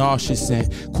 So I'm nauseous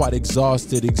and quite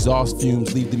exhausted. Exhaust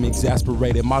fumes leave them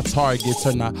exasperated. My targets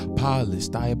are not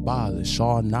polished, I abolish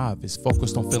all novice,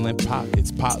 focused on filling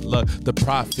pockets. Potluck, the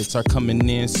profits are coming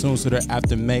in soon, so they're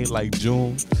after May like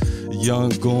June. Young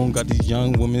goon, got these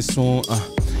young women soon.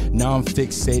 Now I'm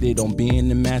fixated on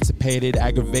being emancipated,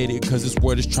 aggravated, cause this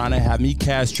world is trying to have me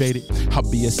castrated. I'll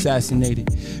be assassinated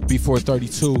before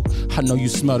 32. I know you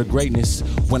smell the greatness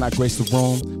when I grace the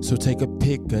room, so take a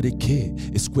pic of the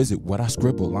kid. Exquisite what I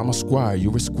scribble, I'm a squire,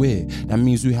 you're a squid. That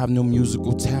means we have no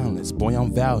musical talents. Boy,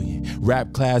 I'm valiant,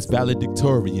 rap class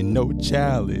valedictorian, no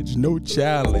challenge, no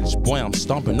challenge. Boy, I'm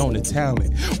stomping on the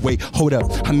talent. Wait, hold up,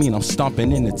 I mean I'm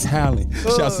stomping in the talent.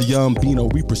 Shouts to Young Bino,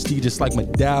 we prestigious like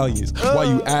medallions. Why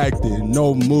you acting?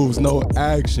 No moves, no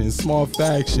action, small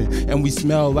faction, and we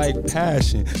smell like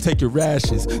passion. Take your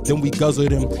rations, then we guzzle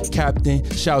them. Captain,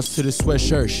 shouts to the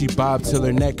sweatshirt, she bobbed till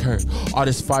her neck hurt. All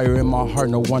this fire in my heart,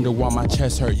 no wonder why my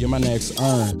chest hurt. You're my next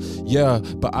urn, yeah,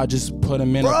 but I just put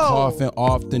him in a coffin,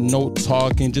 often no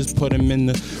talking, just put him in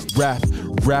the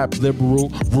rap liberal.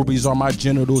 Rubies are my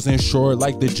genitals, and short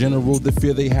like the general, the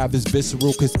fear they have is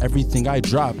visceral, cause everything I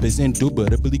drop is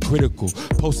indubitably critical.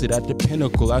 Posted at the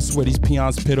pinnacle, I swear these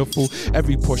peons pitiful.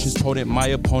 Every portion's potent, my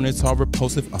opponents are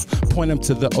repulsive. Point them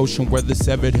to the ocean where the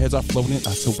severed heads are floating.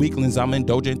 To weaklings I'm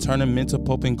indulgent, turn them into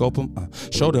pope and gulp them.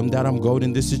 Show them that I'm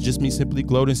golden, this is just me simply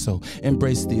gloating. So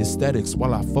embrace the aesthetics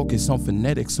while I focus on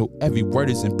phonetics. So every word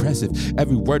is impressive,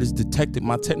 every word is detected.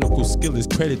 My technical skill is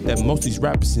credit that most these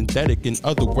rappers synthetic. In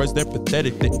other words, they're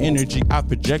pathetic. The energy I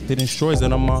projected ensures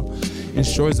that I'm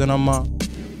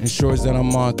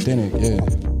authentic, yeah.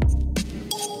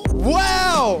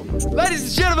 Wow! Ladies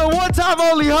and gentlemen, one time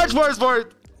only, Hutch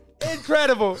Wordsworth.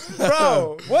 Incredible.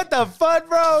 Bro, what the fuck,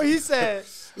 bro? He said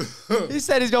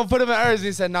he's gonna put him in Earth.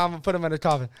 He said, nah, I'm gonna put him in a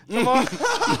coffin. Come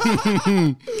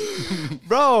on.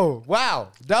 Bro, wow.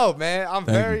 Dope, man. I'm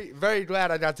very glad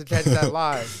I got to catch that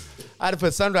live. I had to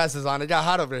put sunglasses on. It got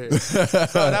hot over here. Bro,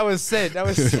 that was sick.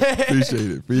 Appreciate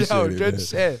it. Yo, good man.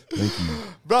 shit. Thank you.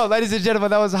 Bro, ladies and gentlemen,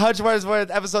 that was Hutch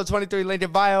Wordsworth, episode 23, link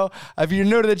in bio. If you're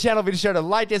new to the channel, be sure to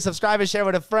like it, subscribe, and share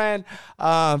with a friend.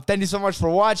 Thank you so much for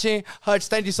watching. Hutch,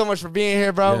 thank you so much for being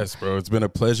here, bro. Yes, bro. It's been a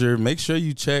pleasure. Make sure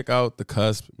you check out The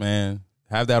Cusp, man.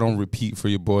 Have that on repeat for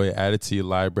your boy. Add it to your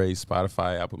library,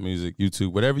 Spotify, Apple Music,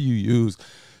 YouTube, whatever you use.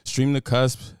 Stream The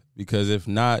Cusp, because if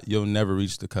not, you'll never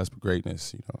reach the cusp of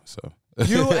greatness, you know. So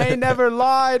You ain't never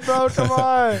lied, bro. Come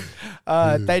on.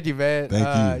 Thank you, man.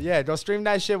 Thank you. Yeah, go stream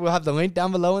that shit. We'll have the link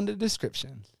down below in the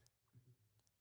description.